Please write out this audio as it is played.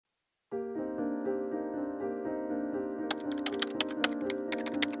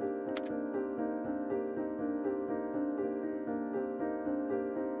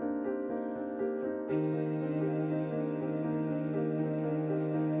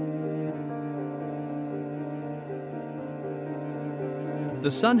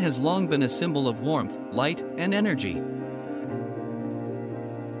The sun has long been a symbol of warmth, light, and energy.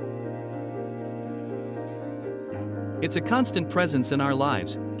 It's a constant presence in our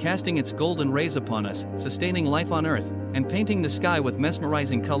lives, casting its golden rays upon us, sustaining life on Earth, and painting the sky with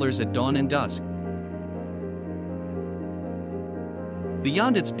mesmerizing colors at dawn and dusk.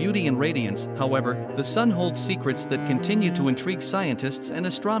 Beyond its beauty and radiance, however, the sun holds secrets that continue to intrigue scientists and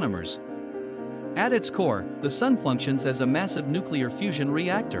astronomers. At its core, the sun functions as a massive nuclear fusion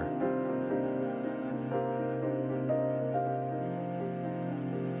reactor.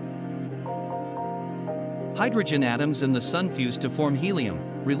 Hydrogen atoms in the sun fuse to form helium,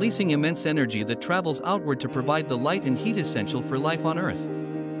 releasing immense energy that travels outward to provide the light and heat essential for life on Earth.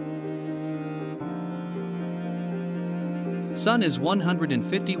 Sun is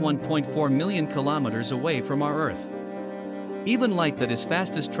 151.4 million kilometers away from our Earth. Even light that is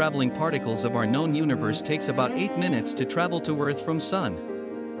fastest traveling particles of our known universe takes about 8 minutes to travel to Earth from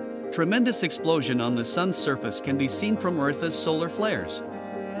Sun. Tremendous explosion on the Sun's surface can be seen from Earth as solar flares.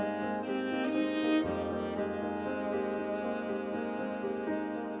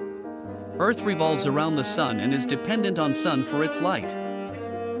 Earth revolves around the Sun and is dependent on Sun for its light.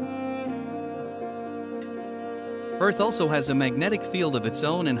 Earth also has a magnetic field of its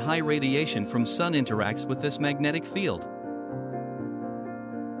own, and high radiation from Sun interacts with this magnetic field.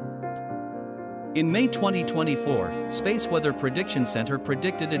 In May 2024, Space Weather Prediction Center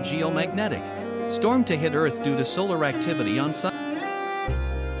predicted a geomagnetic storm to hit Earth due to solar activity on Sun.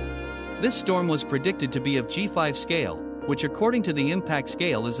 This storm was predicted to be of G5 scale, which according to the impact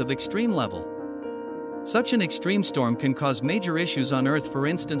scale is of extreme level. Such an extreme storm can cause major issues on Earth, for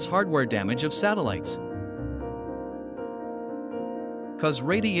instance hardware damage of satellites, cause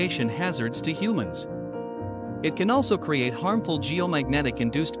radiation hazards to humans. It can also create harmful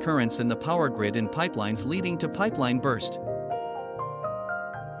geomagnetic-induced currents in the power grid and pipelines, leading to pipeline burst.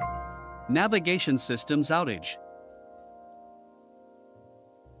 Navigation systems outage.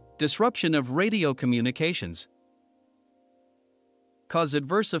 Disruption of radio communications. Cause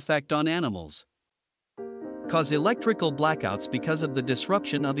adverse effect on animals. Cause electrical blackouts because of the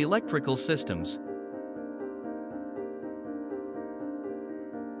disruption of electrical systems.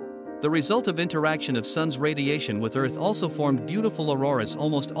 The result of interaction of Sun's radiation with Earth also formed beautiful auroras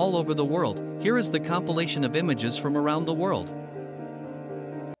almost all over the world. Here is the compilation of images from around the world.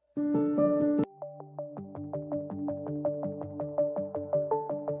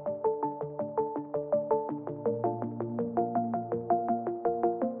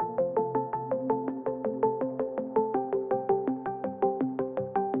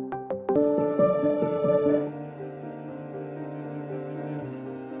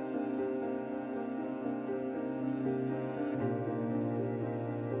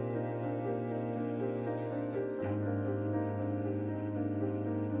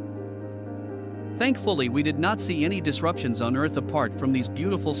 Thankfully, we did not see any disruptions on Earth apart from these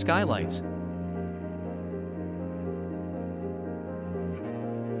beautiful skylights.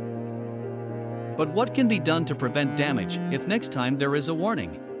 But what can be done to prevent damage if next time there is a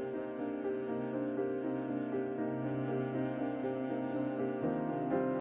warning?